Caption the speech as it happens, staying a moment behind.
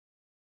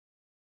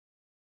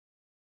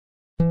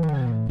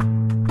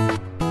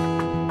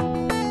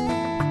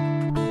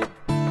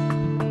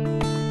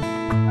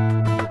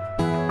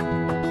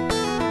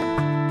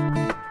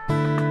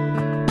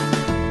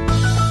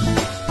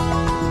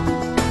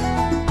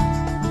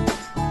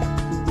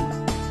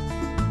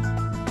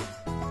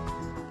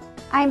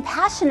I'm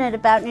passionate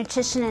about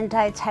nutrition and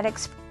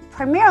dietetics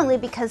primarily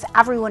because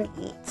everyone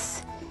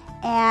eats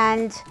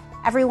and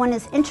everyone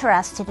is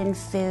interested in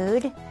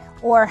food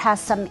or has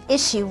some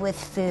issue with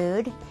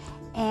food,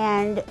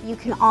 and you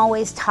can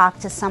always talk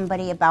to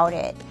somebody about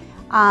it.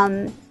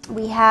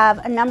 We have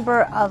a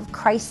number of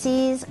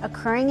crises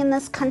occurring in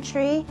this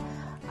country,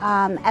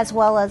 as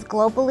well as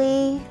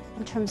globally,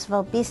 in terms of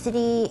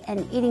obesity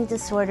and eating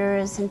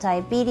disorders and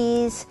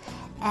diabetes,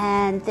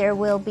 and there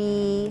will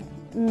be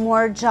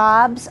more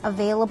jobs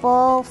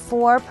available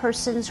for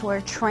persons who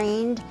are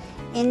trained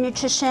in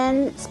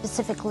nutrition,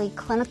 specifically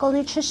clinical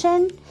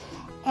nutrition.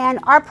 And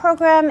our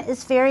program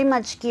is very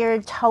much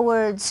geared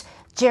towards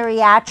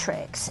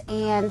geriatrics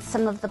and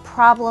some of the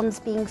problems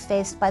being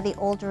faced by the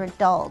older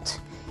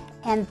adult.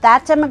 And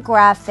that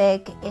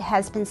demographic, it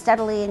has been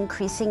steadily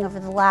increasing over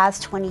the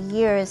last 20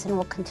 years and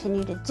will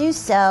continue to do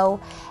so.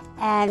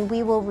 And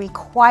we will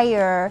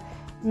require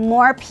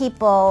more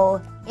people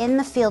in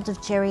the field of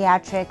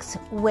geriatrics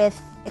with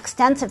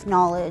extensive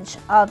knowledge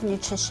of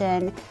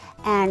nutrition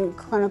and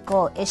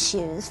clinical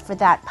issues for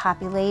that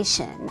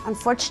population.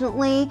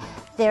 Unfortunately,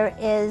 there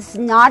is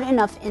not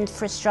enough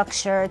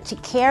infrastructure to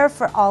care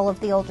for all of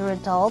the older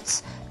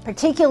adults,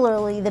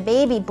 particularly the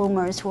baby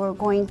boomers who are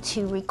going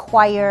to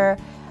require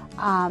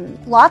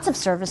lots of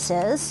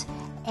services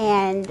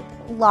and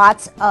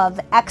lots of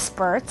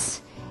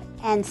experts.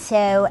 And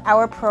so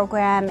our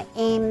program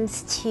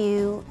aims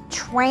to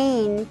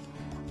train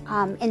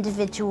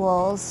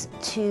individuals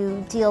to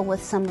deal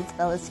with some of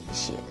those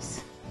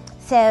issues.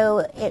 So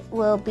it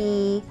will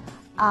be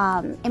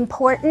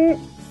important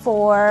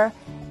for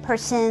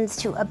persons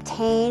to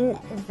obtain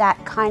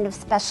that kind of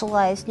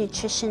specialized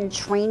nutrition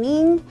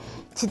training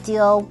to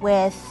deal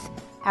with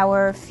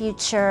our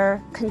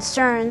future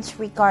concerns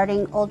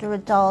regarding older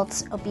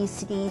adults,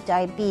 obesity,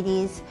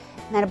 diabetes,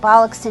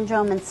 metabolic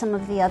syndrome, and some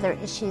of the other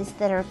issues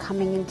that are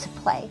coming into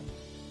play.